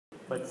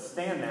but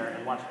stand there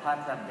and watch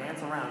Claptrap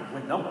dance around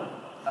with no one,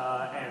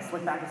 and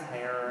slick back his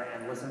hair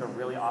and listen to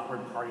really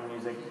awkward party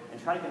music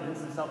and try to convince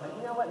himself that,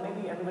 you know what,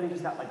 maybe everybody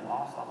just got like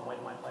lost on the way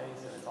to my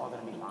place and it's all going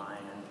to be fine.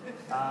 And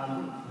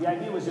the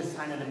idea was just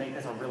kind of to make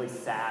this a really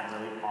sad,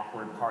 really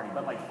awkward party,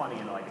 but like funny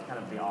in like kind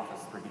of the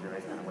Office Ricky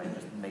Gervais kind of way,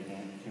 just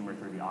making humor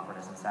through the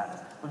awkwardness and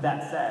sadness. With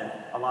that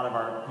said, a lot of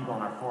our people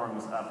on our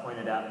forums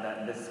pointed out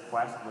that this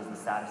quest was the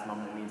saddest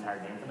moment in the entire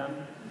game for them.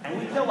 And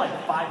we killed like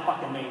 5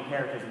 fucking main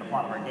characters in the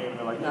plot of our game, and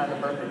they're like, nah, the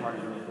birthday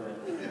party's really good.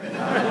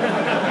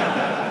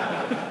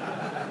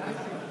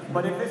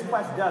 But if this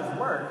quest does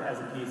work as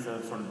a piece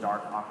of sort of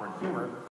dark, awkward humor,